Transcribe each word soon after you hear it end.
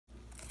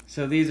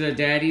So these are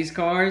Daddy's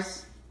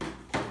cars.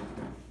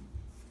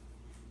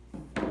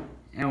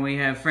 And we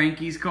have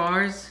Frankie's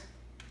cars.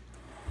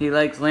 He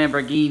likes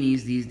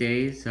Lamborghinis these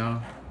days,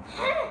 so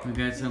we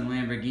got some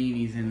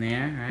Lamborghinis in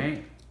there,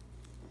 right?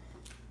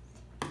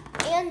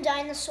 And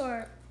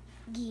dinosaur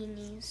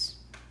guineas.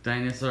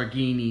 Dinosaur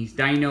guineas.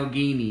 Dino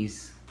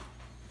guineas.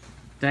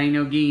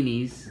 Dino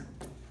guineas.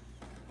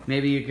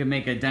 Maybe you could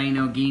make a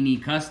Dino Guinea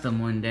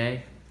custom one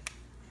day.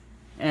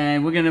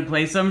 And we're gonna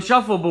play some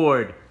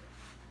shuffleboard.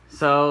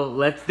 So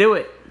let's do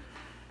it.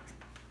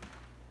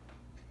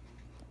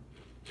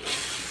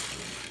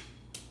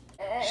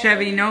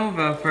 Chevy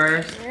Nova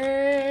first.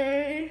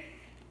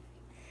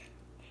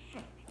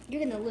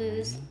 You're gonna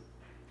lose.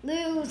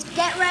 Lose.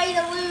 Get ready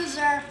to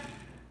loser.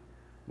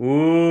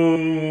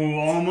 Ooh,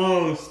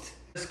 almost.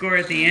 Score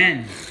at the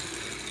end.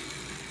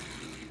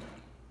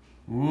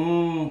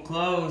 Ooh,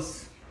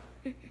 close.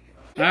 All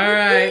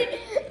right.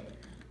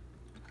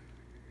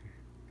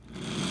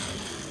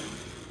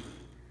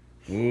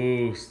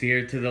 Ooh,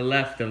 steer to the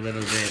left a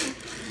little bit.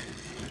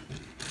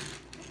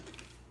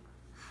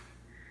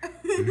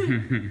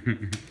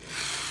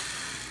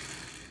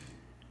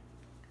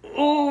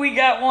 Oh, we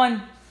got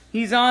one.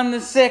 He's on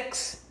the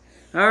 6.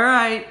 All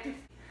right.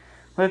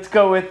 Let's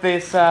go with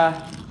this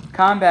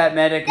combat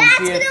medic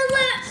and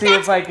see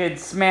if I could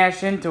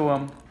smash into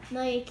him.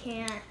 No, you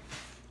can't.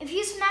 If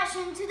you smash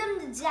into them,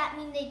 does that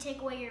mean they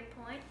take away your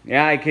point?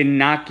 Yeah, I can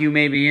knock you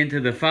maybe into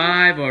the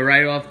 5 or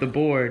right off the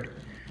board.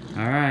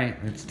 All right,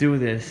 let's do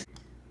this.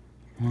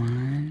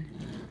 1,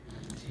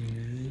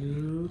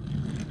 2,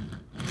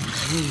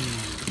 3.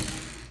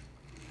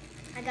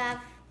 I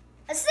got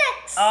a 6.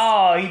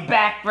 Oh, he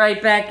backed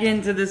right back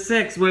into the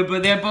 6.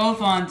 But they're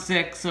both on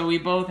 6, so we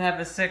both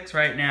have a 6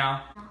 right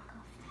now.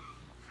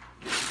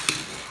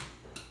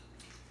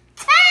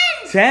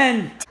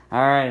 10.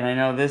 All right, I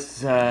know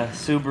this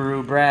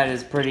Subaru Brat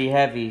is pretty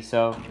heavy,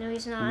 so no,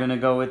 he's not. We're gonna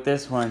go with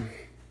this one.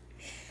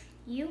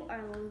 You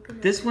are looking.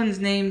 This one's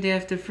named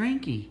after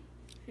Frankie.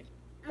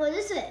 What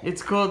is it?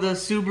 It's called a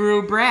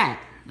Subaru Brat.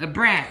 A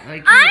brat,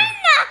 like you. I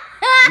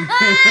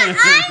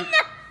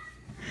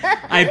know.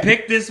 I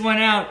picked this one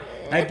out.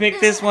 I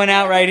picked this one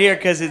out right here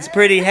because it's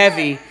pretty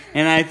heavy,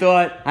 and I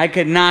thought I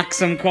could knock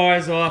some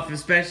cars off,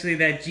 especially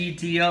that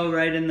GTO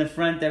right in the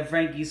front that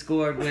Frankie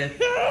scored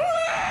with.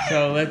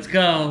 So let's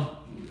go.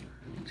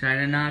 Try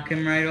to knock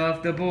him right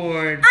off the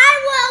board. I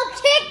will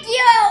kick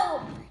you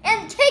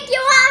and kick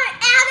you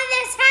out of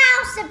this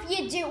house if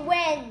you do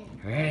win.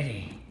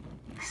 Ready,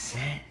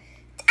 set.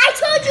 I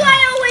told you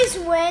I always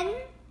win.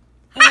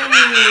 Hey.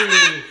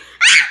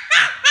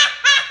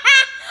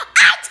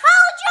 I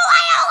told you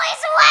I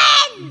always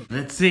win.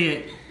 Let's see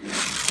it.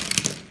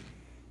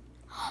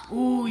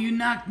 Ooh, you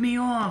knocked me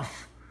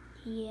off.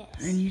 Yes.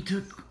 And you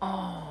took,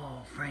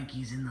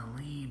 Frankie's in the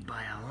lead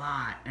by a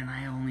lot, and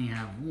I only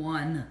have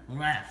 1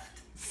 left.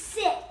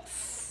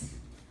 6.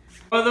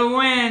 For the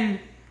win.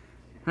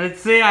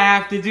 Let's see, I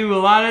have to do a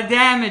lot of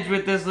damage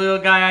with this little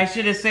guy. I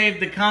should have saved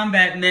the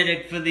combat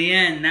medic for the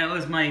end. That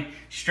was my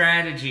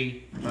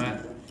strategy.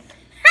 But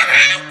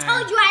I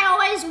told you I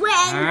always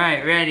win. all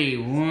right, ready?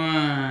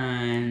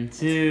 1,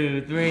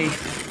 2, 3.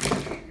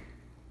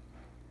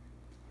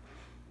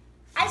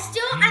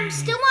 I'm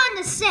still on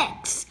the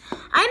 6.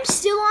 I'm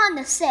still on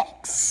the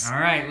 6. All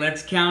right,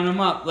 let's count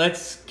them up.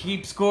 Let's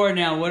keep score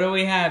now. What do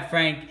we have,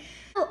 Frank?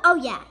 Oh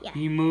yeah.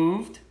 He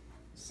moved.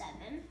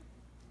 7.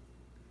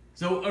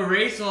 So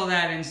erase all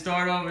that and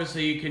start over so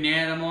you can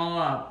add them all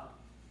up.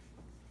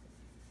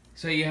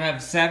 So you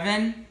have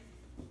 7,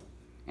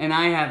 and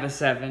I have a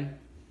 7.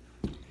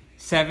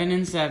 7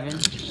 and 7.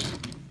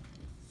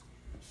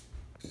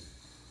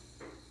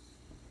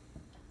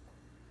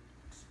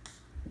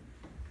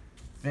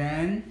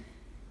 Then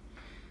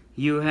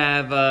you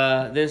have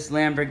this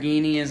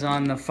Lamborghini is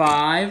on the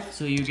 5,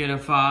 so you get a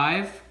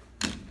 5.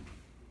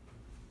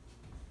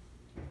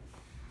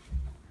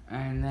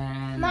 And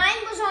then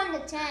Mine was on the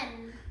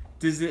 10.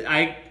 does it?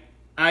 I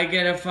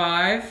get a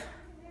 5.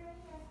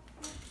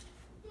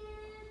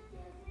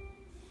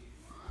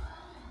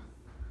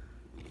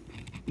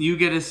 You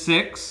get a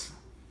 6.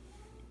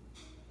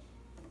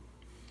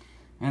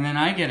 And then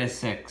I get a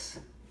 6.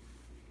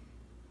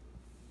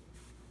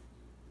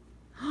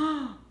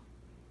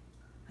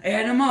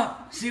 Add them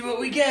up. See what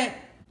we get.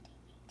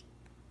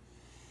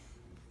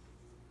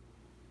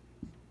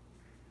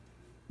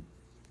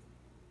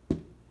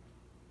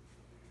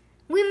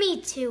 We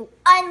need to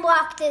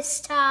unlock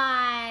this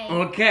tie.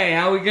 Okay,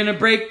 how are we gonna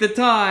break the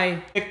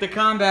tie? Pick the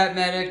combat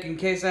medic in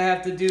case I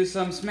have to do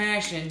some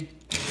smashing.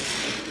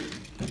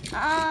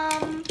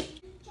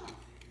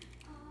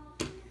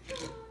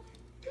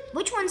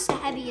 Which one's the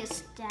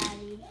heaviest,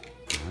 Daddy?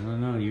 I don't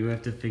know. You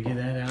have to figure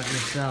that out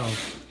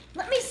yourself.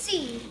 Let me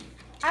see.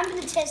 I'm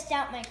gonna test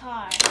out my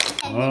car.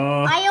 And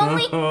Oh, I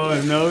only.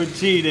 no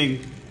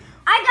cheating.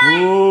 I got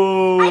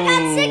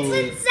 6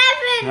 and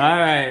 7.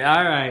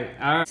 All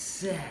right.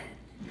 Set.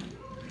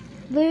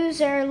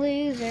 Loser,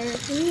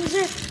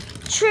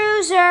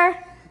 chooser.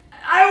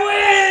 I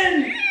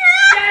win!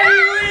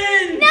 Daddy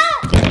wins! No.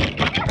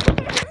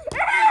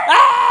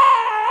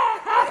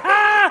 Ah!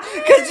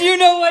 you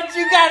know what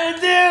you gotta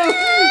do.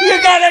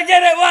 You gotta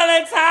get it while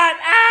it's hot.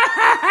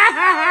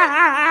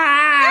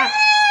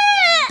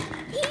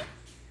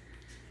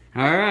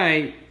 All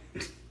right.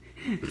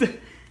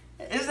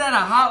 Is that a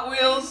Hot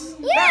Wheels?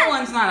 Yeah. That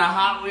one's not a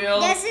Hot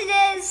Wheels. Yes, it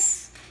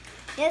is.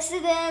 Yes,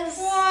 it is.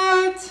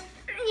 What?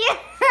 Yeah.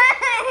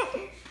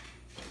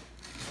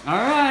 All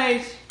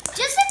right.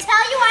 Just to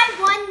tell you, I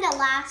won the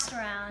last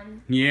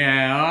round.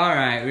 Yeah, all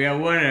right. Yeah,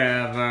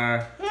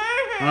 whatever.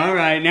 All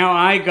right, now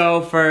I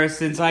go first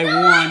since I won.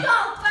 I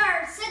go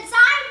first since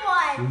I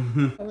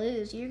won.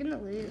 Lose. You're gonna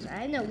lose.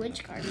 I know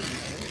which card you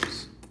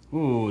lose.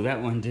 Ooh,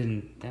 that one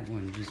didn't. That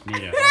one just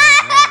made it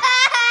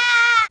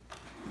hard.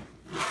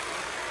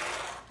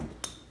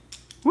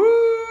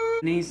 Woo!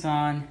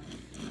 Nissan.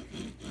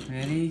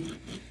 Ready?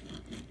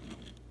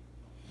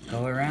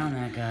 Go around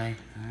that guy.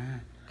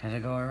 Gotta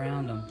go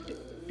around him.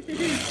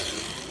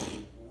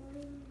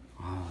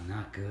 Oh,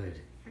 not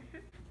good.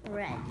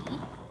 Ready,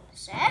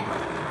 set.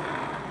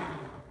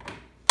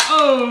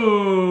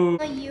 Oh!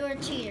 You're a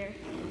cheater.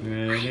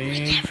 Ready? I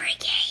win every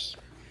game.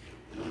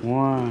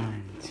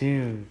 1,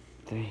 2,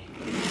 3.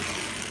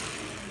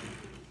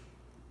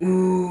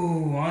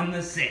 Ooh, on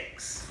the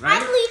 6. Right?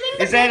 I'm leaving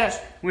the Is that a?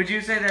 Would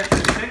you say that's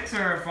a 6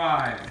 or a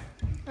 5?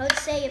 I would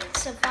say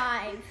it's a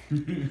 5.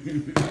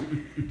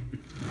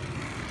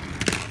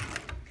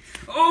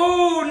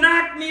 Oh,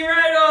 knocked me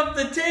right off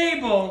the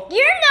table.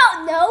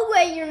 No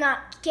way you're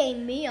not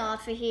getting me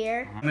off of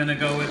here. I'm gonna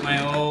go with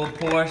my old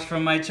Porsche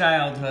from my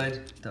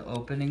childhood. The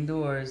opening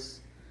doors.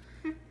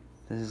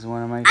 This is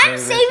one of my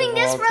favorites. I'm saving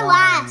this of for all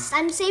last.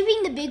 time. I'm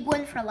saving the big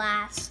one for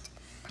last.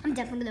 I'm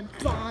definitely gonna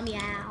bomb you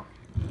out.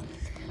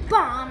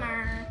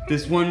 Bomber.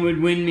 This one would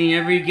win me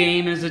every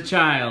game as a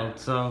child,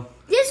 so.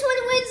 This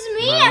one wins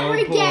me My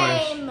every old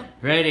Porsche. game.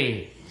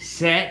 Ready,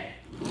 set,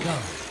 go.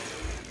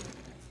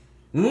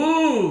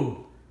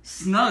 Ooh,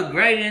 snug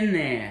right in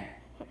there.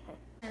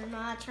 I'm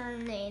not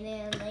turning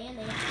in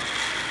landing.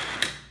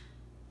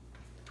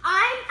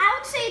 I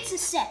would say it's a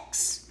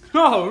 6.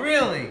 Oh,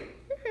 really?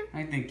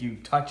 I think you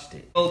touched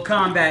it. Old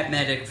combat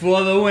medic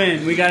for the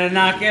win. We gotta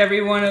knock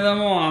every one of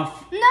them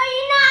off. No, you're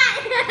not.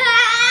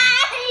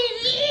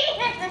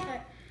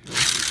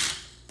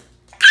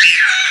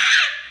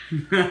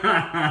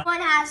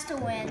 One has to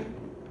win.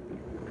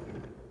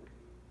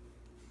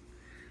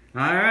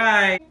 All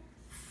right.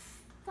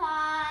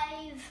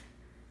 5.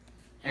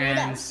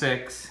 And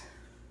 6.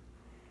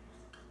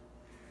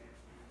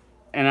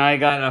 And I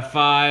got a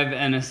 5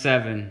 and a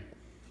 7.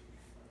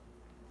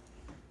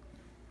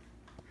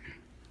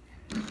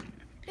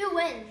 Who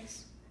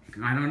wins?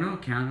 I don't know.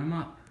 Count them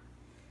up.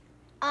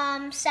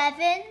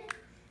 7,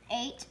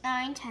 8,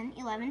 9, 10,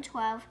 11,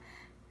 12.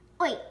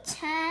 Wait,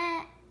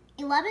 10,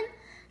 11,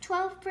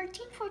 12,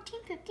 13, 14,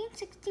 15,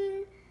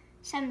 16,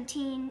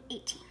 17,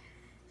 18.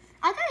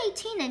 I got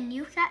 18 and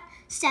you got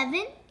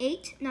 7,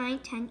 8, 9,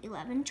 10,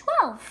 11,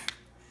 12.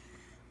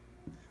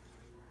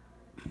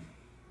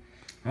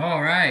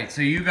 All right.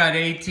 So you got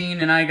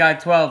 18 and I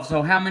got 12.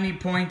 So how many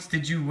points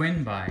did you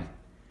win by?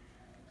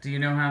 Do you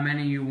know how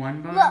many you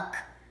won by? Look.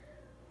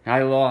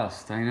 I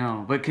lost, I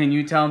know. But can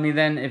you tell me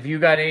then, if you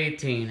got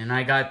 18 and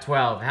I got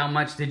 12, how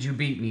much did you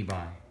beat me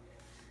by?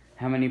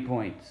 How many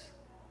points?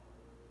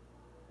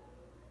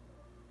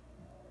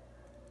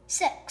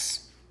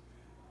 6.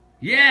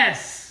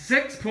 Yes!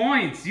 6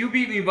 points! You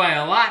beat me by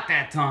a lot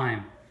that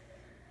time.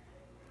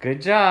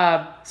 Good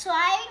job. So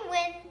I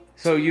win.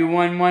 So you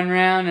won 1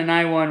 round and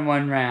I won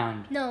 1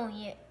 round. No,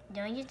 you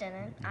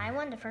didn't. I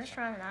won the first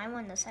round and I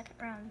won the second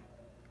round.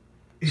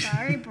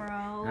 Sorry, bro.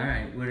 All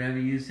right, whatever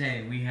you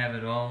say. We have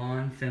it all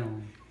on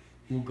film.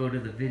 We'll go to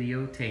the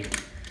videotape.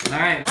 All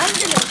right. I'm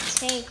gonna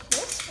take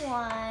this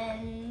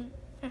one.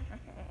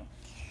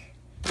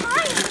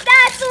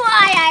 That's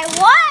why I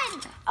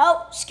won.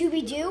 Oh,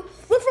 Scooby-Doo.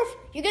 Woof, woof.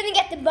 You're gonna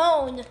get the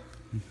bone.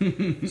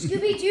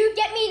 Scooby-Doo,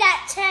 get me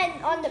that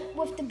 10 on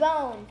with the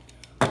bone.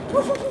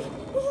 Woof, woof, woof,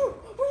 woof,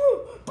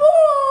 woof.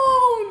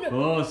 Bone!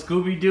 Oh,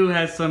 Scooby-Doo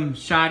has some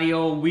shoddy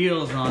old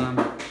wheels on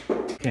them.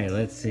 Okay,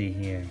 let's see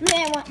here. Maybe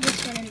I want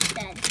this one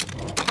instead.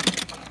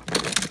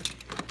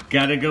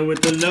 Gotta go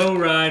with the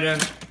lowrider.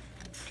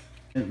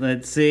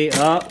 Let's see.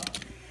 Oh,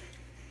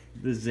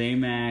 the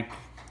Zamac.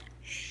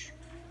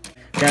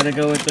 Gotta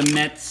go with the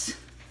Mets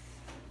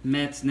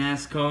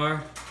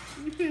NASCAR.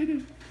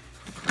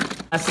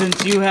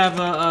 Since you have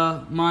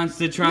a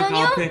monster truck, No,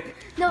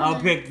 I'll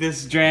no. pick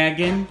this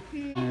dragon.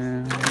 Let's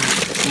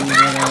see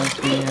what else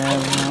we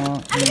have.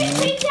 I'm gonna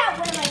change out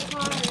one of my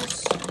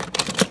cars.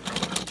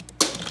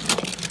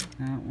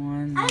 That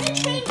one. I'm gonna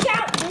change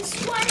out this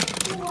one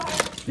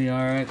for The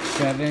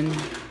RX-7.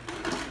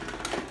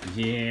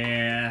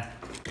 Yeah.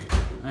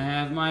 I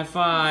have my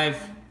 5.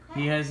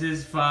 He has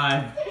his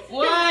 5.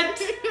 What?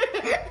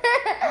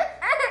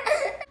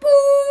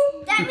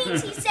 Boom! That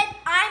means he said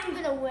I'm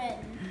gonna win.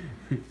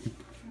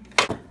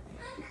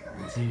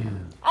 2.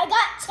 I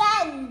got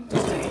 10.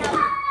 Just to tell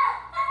you.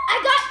 I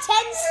got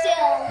 10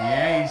 still.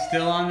 Yeah, he's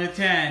still on the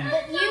 10.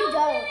 But you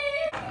don't.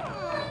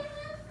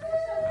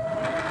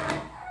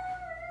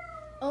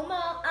 Oh,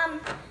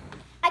 Mom,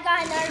 I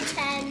got another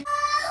 10.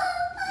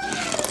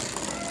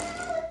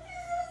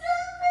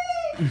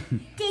 Because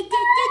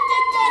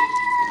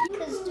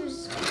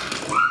there's...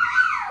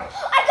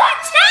 I got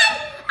 10!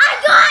 I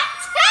got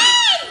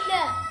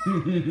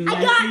 10! I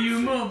see you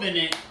moving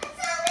it.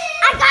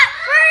 I got 30!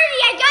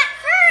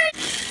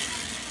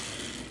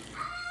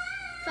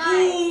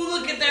 Ooh,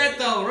 look at that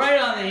though,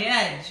 right on the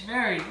edge.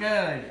 Very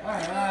good. All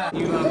right.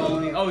 You have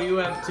only, oh, you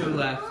have 2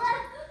 left.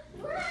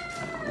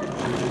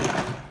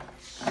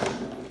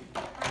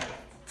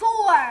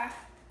 4.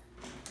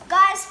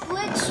 Guys,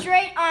 split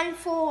straight on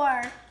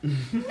 4. No!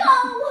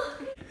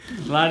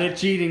 A lot of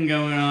cheating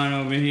going on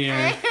over here.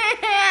 I'm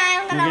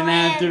We're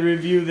gonna have to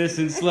review this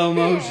in slow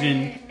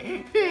motion.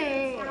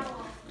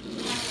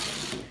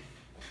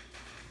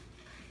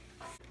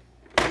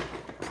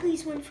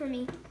 Please win for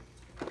me.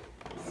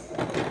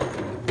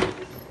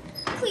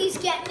 Please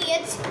get me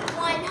at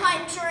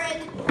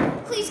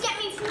 100. Please get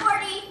me 40.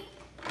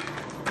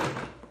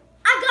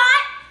 I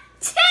got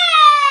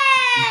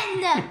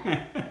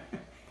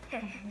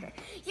 10!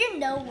 You're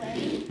no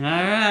way. All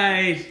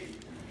right.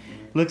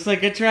 Looks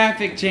like a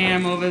traffic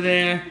jam over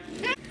there.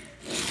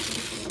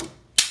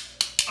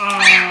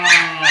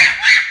 Oh.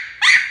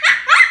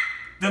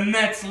 The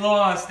Mets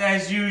lost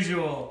as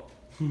usual.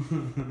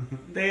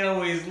 They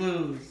always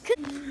lose.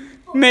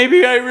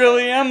 Maybe I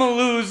really am a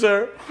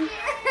loser.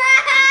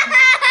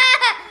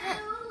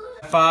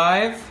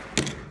 5,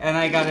 and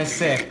I got a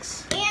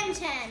 6. And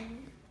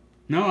 10.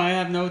 No, I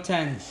have no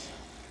 10s.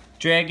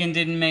 Dragon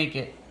didn't make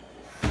it.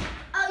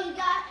 Oh, you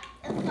got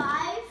a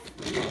 5?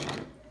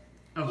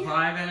 A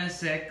 5 and a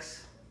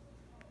 6.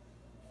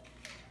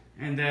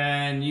 And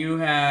then you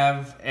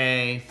have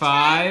a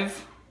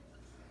 5.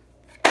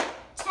 10.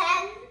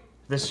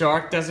 The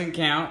shark doesn't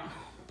count.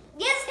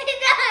 Yes, it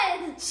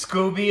does.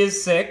 Scooby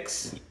is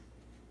 6.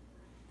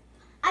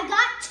 I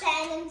got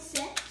 10 and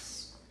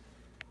 6.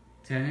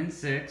 10 and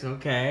 6,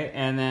 okay.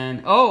 And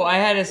then, oh, I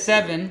had a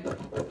 7.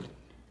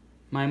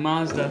 My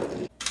Mazda.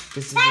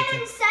 This is 10 a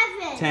and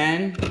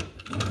 7. 10.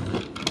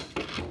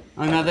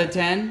 Another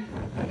 10.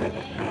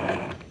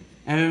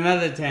 And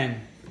another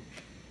 10.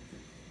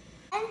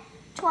 10,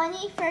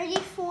 20, 30,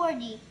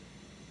 40.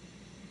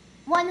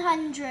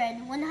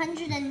 100.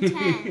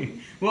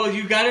 110. Well,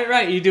 you got it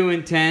right. You're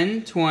doing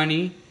 10,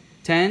 20,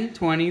 10,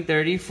 20,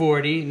 30,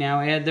 40.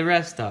 Now add the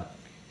rest up.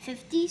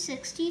 50,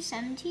 60,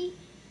 70,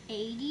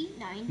 80,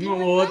 90.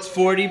 Well, it's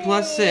 40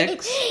 plus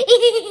 6.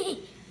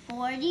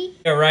 40.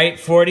 You're right,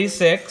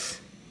 46.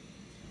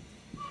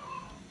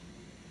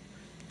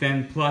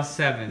 Then plus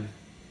 7.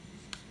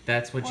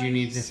 That's what you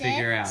need to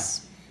figure out.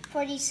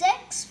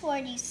 46,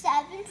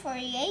 47,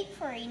 48,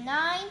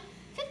 49,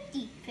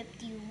 50,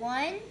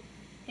 51,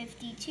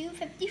 52,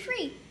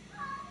 53.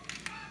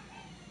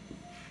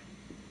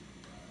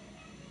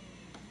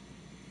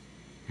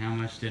 How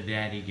much did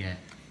Daddy get?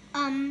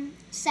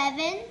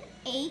 7,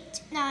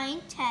 8,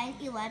 9, 10,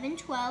 11,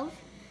 12,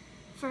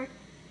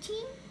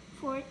 13,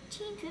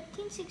 14,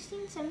 15,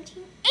 16,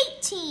 17,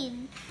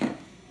 18.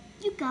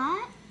 You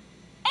got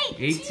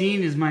 18.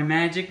 18 is my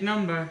magic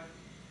number.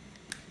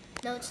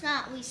 No, it's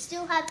not. We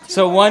still have 2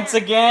 So more. once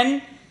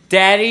again,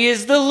 Daddy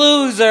is the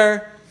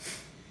loser.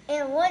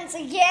 And once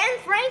again,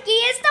 Frankie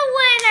is the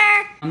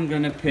winner. I'm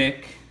gonna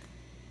pick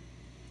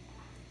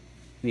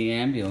the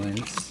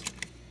ambulance,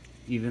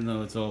 even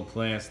though it's all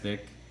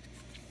plastic.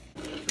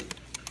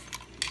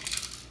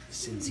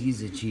 Since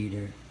he's a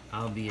cheater,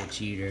 I'll be a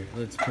cheater.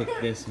 Let's pick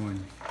this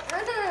one.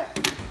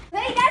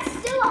 Wait, that's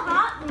still a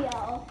Hot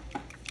Wheel.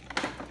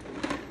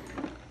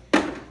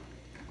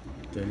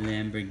 The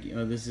Lamborghini.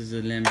 Oh, this is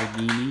a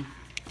Lamborghini.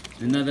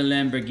 Another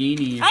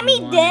Lamborghini. If I you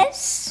mean want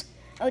this.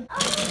 Oh,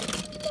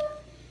 Daddy's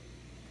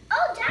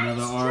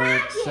Another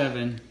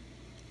RX-7.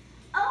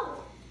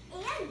 Oh,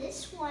 and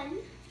this one.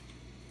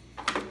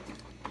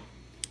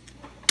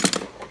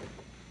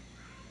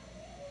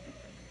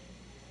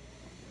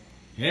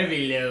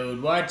 Heavy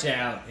load. Watch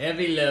out.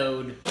 Heavy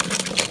load.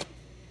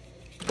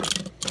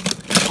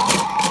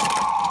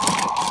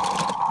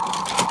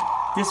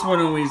 This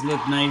one always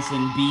looked nice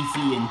and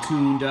beefy and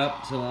tuned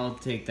up, so I'll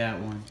take that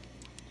one.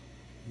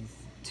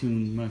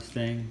 Tuned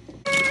Mustang.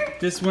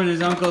 This one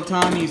is Uncle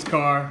Tommy's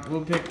car.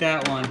 We'll pick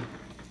that one.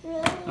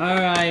 Really?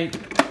 Alright.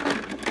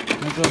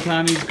 Uncle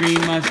Tommy's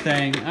green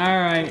Mustang.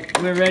 Alright,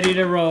 we're ready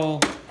to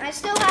roll. I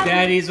still have.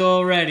 Daddy's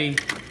all ready.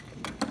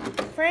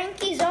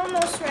 Frankie's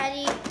almost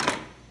ready.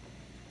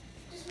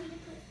 Just need to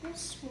put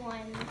this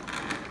one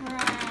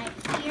right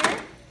here.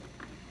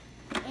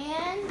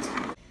 And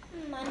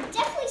I'm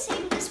definitely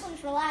saving this one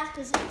for last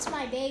because it's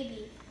my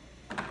baby.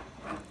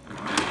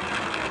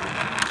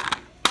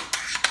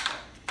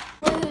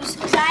 Lose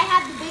because I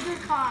have the bigger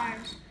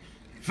cars.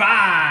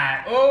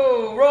 5.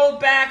 Oh, rolled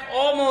back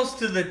almost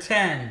to the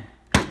 10.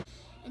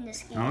 In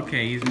this game.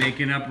 Okay, he's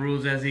making up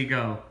rules as he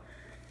go.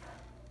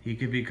 He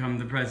could become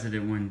the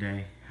president one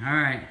day. All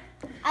right.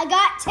 I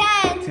got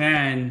 10.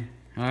 10.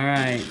 All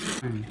right.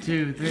 1,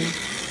 2, 3.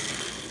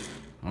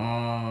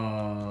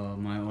 Oh,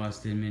 my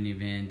Austin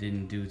minivan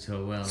didn't do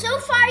so well. So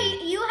far,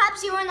 you have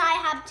 0 and I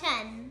have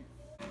 10.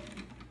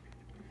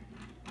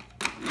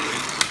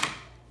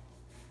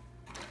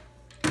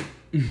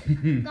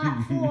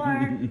 Got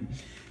 4.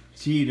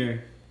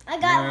 Cheater. I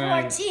got All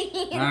right.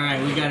 14. All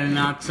right, we gotta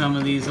knock some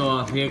of these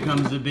off. Here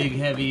comes the big,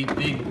 heavy,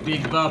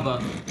 big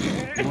Bubba.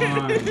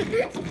 1,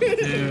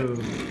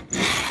 2.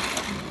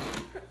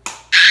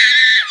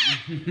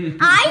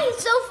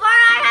 So far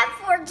I have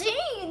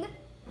 14.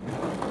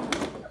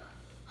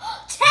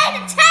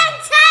 10,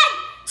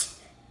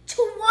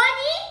 20.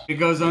 Here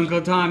goes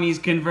Uncle Tommy's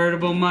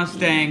convertible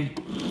Mustang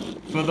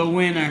for the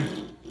winner.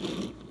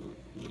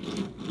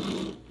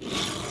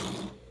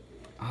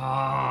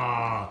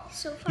 Ah,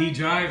 So far. he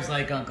drives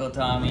like Uncle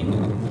Tommy.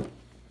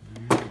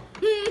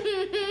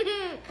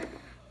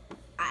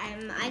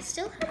 I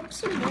still have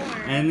some more.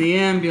 And the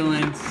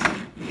ambulance.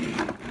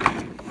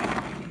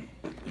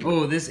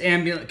 Oh, this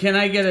ambulance. Can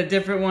I get a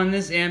different one?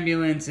 This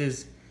ambulance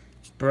is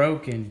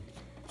broken.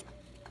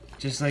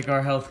 Just like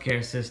our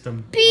healthcare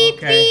system. Beep,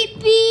 Okay.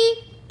 beep, beep,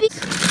 beep.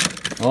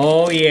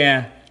 Oh,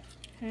 yeah.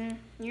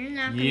 You're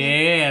not gonna...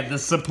 Yeah, the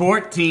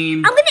support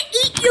team. I'm gonna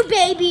eat you,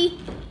 baby.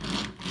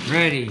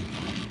 Ready,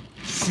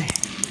 set,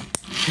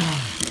 go.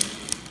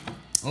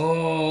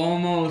 Oh,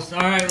 almost. All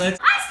right, let's.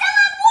 I still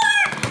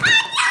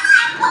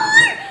have more.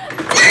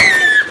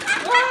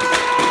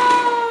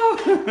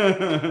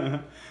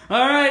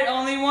 All right,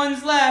 only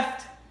one's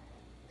left.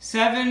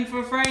 7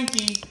 for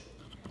Frankie.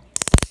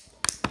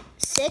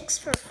 6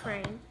 for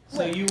Frank.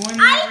 So you win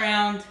that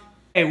round.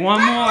 Hey,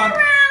 one more.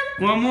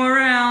 One more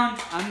round.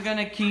 I'm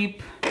gonna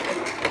keep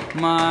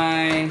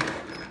my.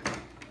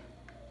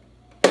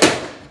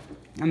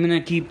 I'm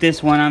gonna keep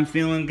this one. I'm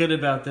feeling good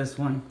about this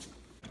one.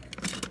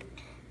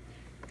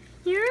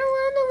 You're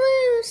allowed to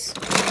lose.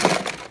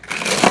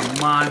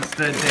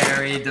 Monster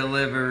Dairy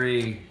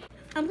Delivery.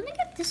 I'm gonna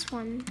get this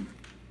one.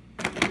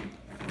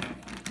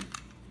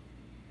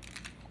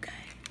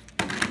 Okay.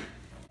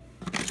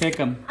 Pick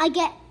 'em. I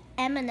get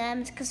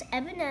M&Ms because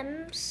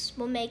M&Ms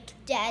will make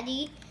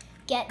Daddy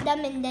get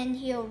them, and then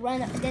he'll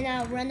run. Then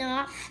I'll run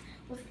off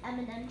with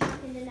M&Ms,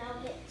 and then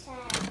I'll get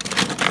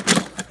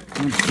tagged.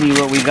 Let's see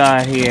what we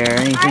got here.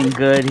 Anything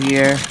good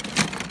here?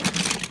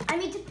 I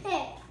need to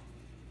pick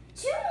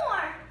 2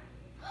 more.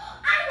 I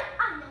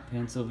know.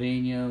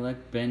 Pennsylvania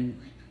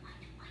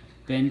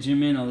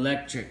Benjamin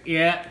Electric.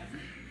 Yeah,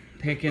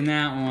 picking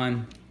that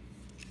one.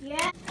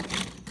 Yeah.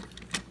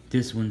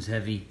 This one's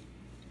heavy.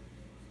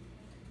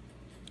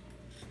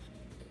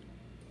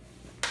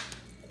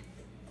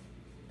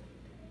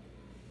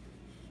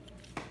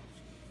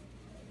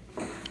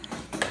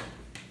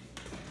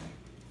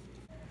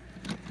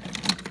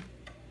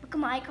 Look at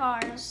my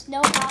cars.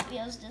 No Hot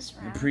Wheels this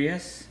The round.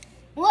 Prius.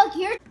 Look,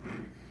 you're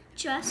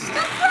just a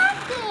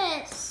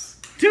practice.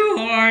 Too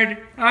hard.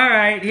 All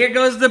right, here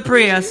goes the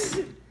Prius.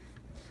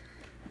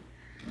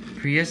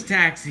 Prius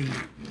taxi.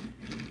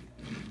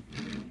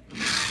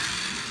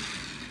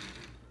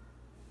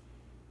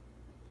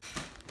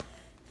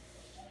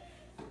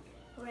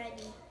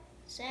 Ready,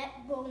 set,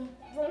 boom,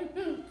 boom,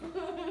 boom,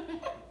 boom,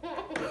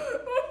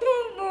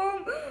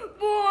 boom,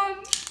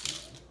 boom.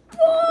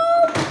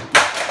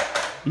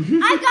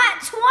 I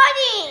got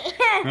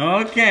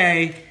 20.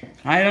 Okay.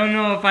 I don't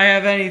know if I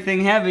have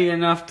anything heavy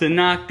enough to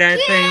knock that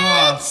thing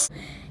off.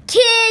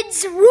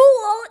 Kids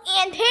rule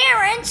and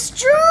parents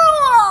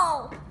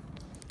drool.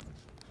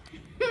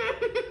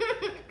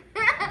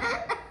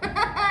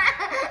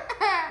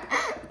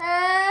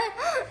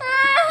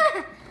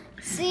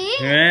 See?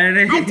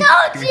 Ready? I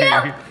told you.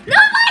 No,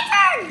 my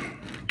turn.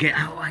 Get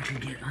out. I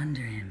could get under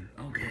him.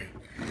 Okay.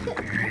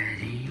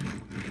 Ready.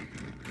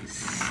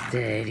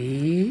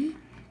 Steady.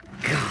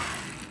 Go.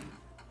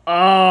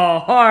 Oh,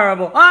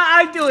 horrible. Oh,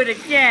 I do it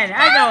again.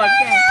 I go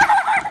again.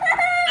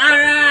 All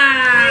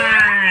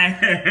right.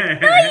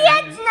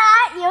 It's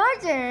not your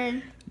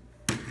turn.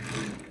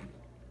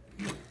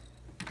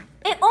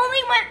 It only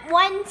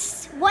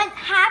went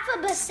half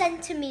of a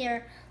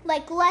centimeter,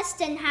 like less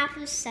than half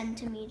a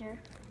centimeter.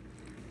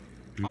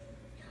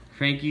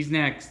 Frankie's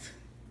next.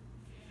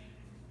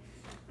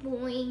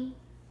 Boing,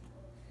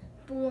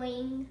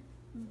 boing,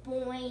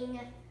 boing,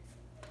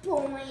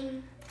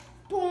 boing,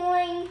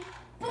 boing,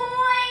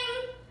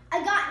 boing.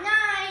 I got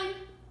 9.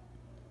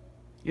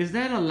 Is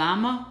that a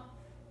llama?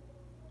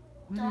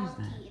 What is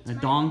Donkey. that? It's A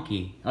my-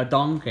 donkey. A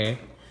donkey.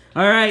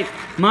 All right,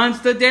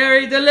 Monster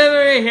Dairy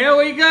Delivery. Here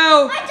we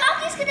go. My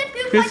donkey's gonna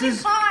poop This on your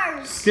is-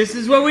 cars. This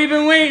is what we've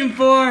been waiting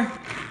for.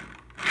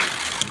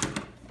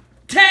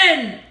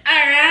 10. All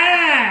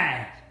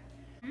right.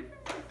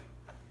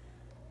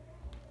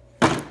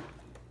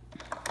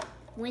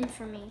 Win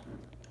for me.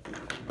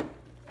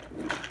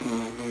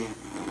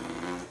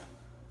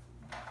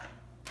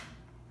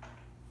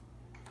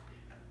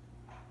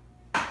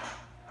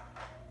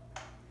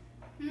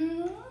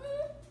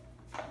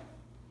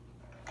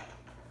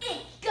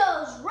 It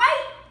goes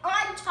right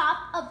on top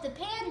of the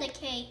panda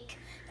cake.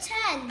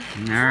 10.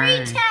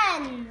 right. 3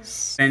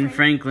 10s. Ben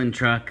Franklin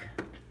truck.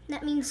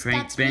 That means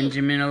Frank that's me.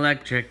 Benjamin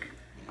Electric.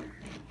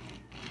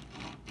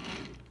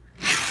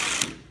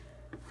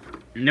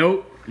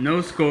 Nope,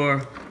 no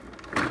score.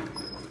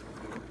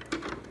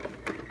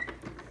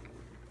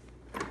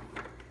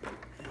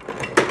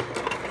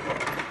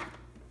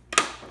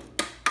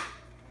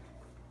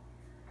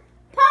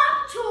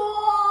 Pop toy.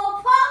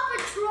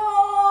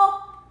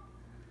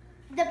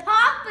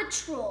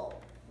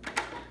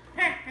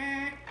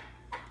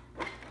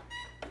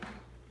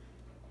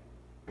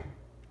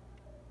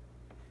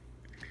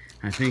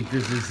 I think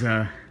this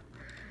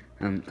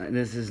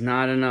is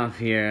not enough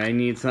here. I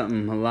need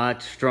something a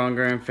lot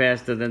stronger and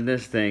faster than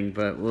this thing,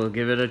 but we'll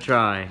give it a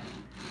try.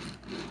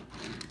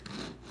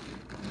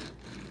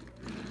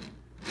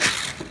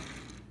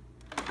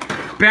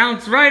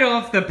 Bounce right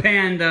off the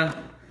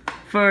panda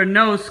for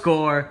no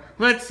score.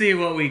 Let's see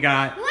what we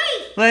got.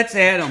 Wait! Let's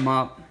add them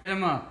up. Add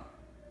them up.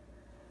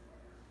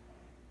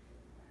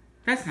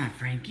 That's not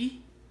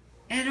Frankie.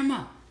 Add them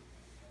up.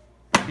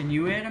 Can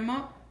you add them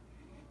up?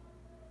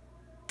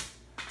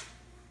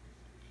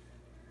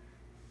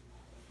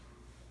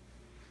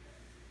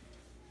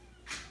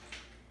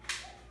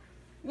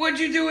 What'd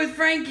you do with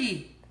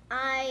Frankie?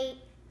 I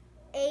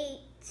ate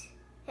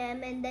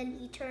him and then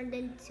he turned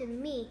into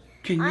me.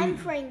 I'm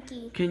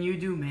Frankie. Can you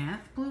do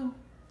math, Blue?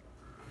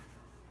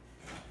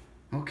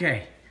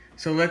 Okay,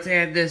 so let's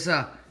add this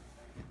up.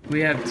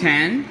 We have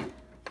 10.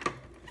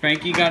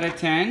 Frankie got a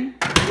 10.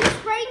 Who's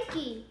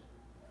Frankie?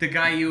 The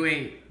guy you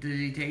ate. Did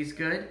he taste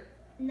good?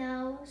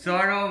 No.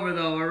 Start over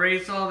though.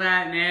 Erase all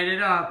that and add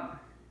it up.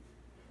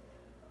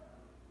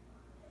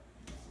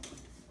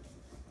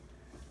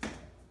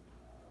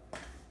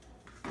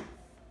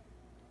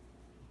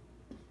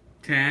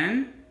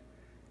 10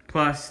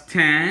 plus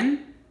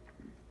 10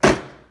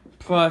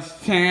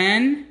 plus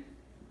 10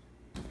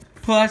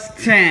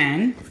 plus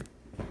 10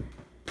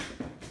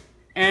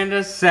 and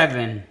a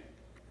 7.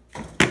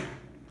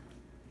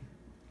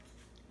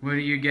 What do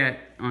you get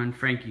on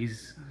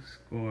Frankie's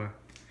score?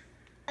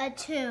 A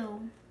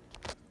 2.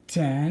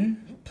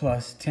 10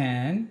 plus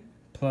 10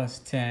 plus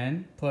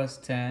 10 plus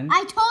 10.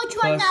 I told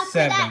you I'm not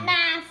good 7. at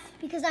math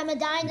because I'm a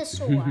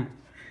dinosaur.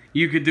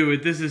 You could do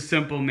it. This is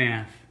simple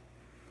math.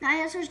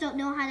 Dinosaurs don't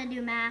know how to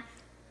do math.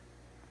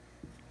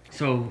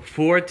 So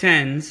 4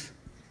 10s.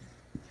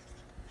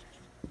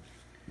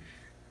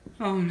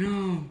 Oh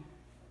no.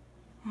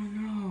 Oh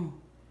no.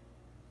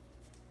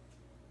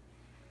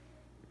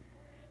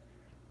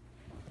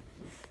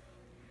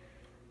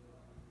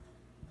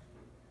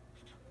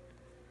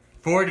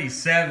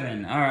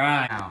 $47. All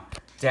right. Now,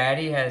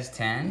 Daddy has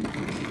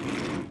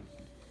 10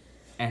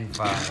 and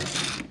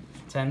 5.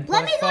 10 plus 5.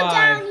 Let me go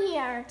down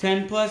here.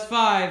 10 plus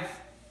 5.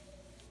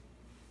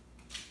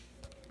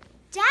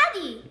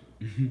 Daddy.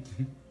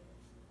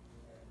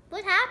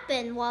 What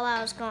happened while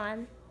I was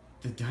gone?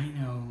 The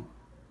dino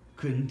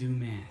couldn't do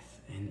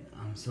math, and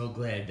I'm so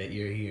glad that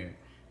you're here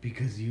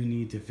because you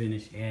need to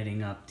finish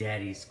adding up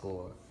Daddy's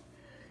score.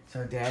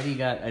 So Daddy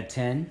got a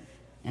 10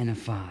 and a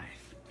 5.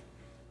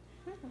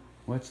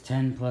 What's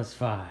 10 plus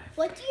 5?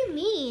 What do you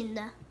mean?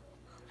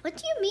 What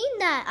do you mean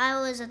that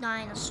I was a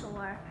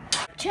dinosaur?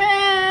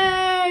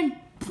 10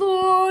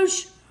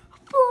 plus 5.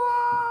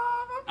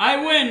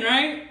 I win,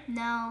 right?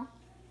 No.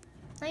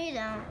 No, you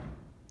don't.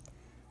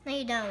 No,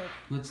 you don't.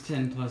 What's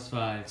 10 plus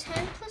 5?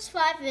 10 plus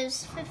 5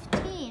 is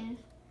 15.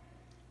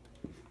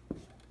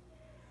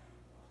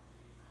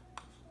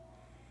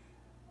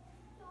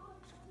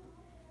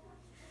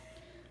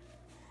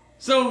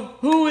 So,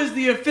 who is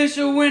the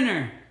official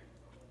winner?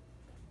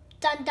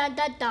 Dun dun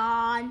dun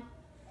dun.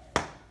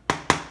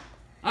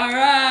 All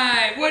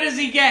right, what does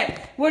he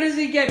get? What does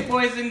he get,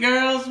 boys and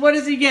girls? What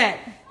does he get?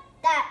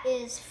 That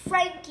is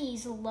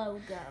Frankie's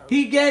logo.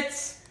 He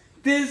gets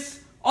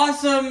this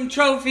awesome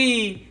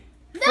trophy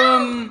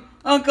from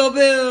Uncle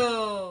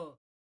Bill.